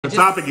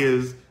topic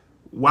is,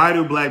 why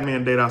do black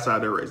men date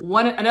outside their race?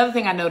 Another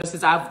thing I noticed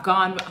is I've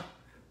gone,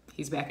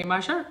 he's back in my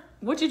shirt.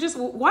 Why did you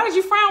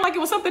frown like it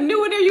was something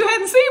new in there you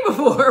hadn't seen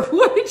before?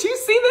 What did you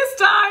see this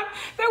time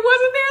that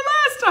wasn't there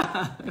last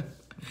time?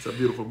 It's a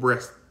beautiful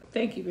breast.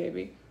 Thank you,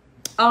 baby.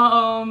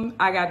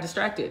 I got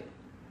distracted.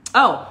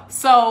 Oh,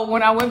 so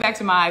when I went back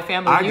to my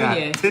family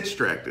reunion. I got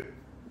distracted.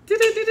 Go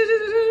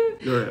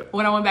ahead.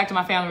 When I went back to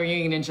my family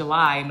reunion in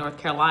July in North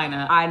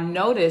Carolina, I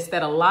noticed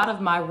that a lot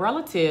of my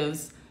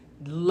relatives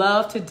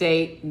love to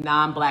date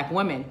non-black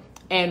women.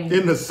 And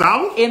in the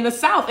South? In the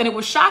South. And it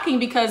was shocking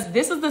because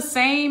this is the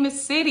same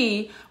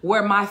city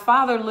where my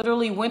father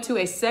literally went to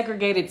a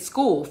segregated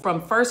school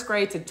from 1st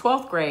grade to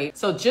 12th grade.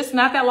 So just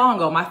not that long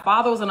ago, my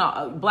father was in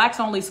a blacks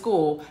only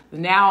school.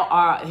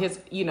 Now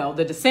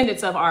the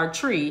descendants of our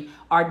tree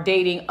are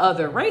dating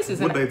other races.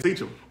 What they teach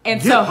them?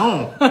 And Get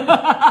home.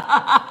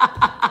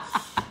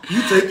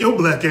 You take your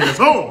black ass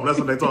home. That's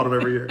what they taught them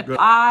every year.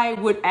 I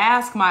would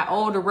ask my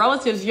older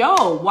relatives,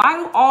 why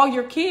do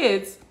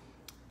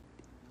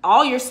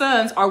all your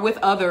sons are with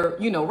other,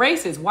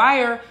 races?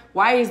 Why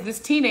is this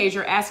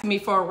teenager asking me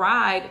for a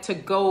ride to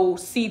go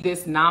see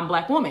this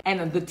non-black woman?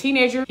 And the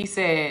teenager, he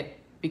said,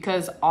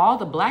 because all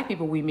the black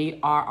people we meet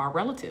are our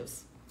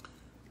relatives.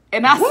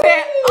 And I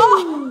said,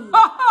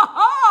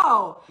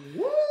 oh.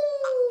 Woo.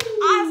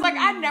 I was like,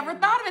 I never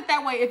thought of it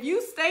that way. If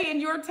you stay in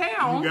your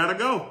town, you gotta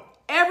go.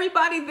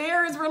 Everybody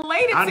there is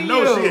related to you. I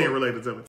know she ain't related to me.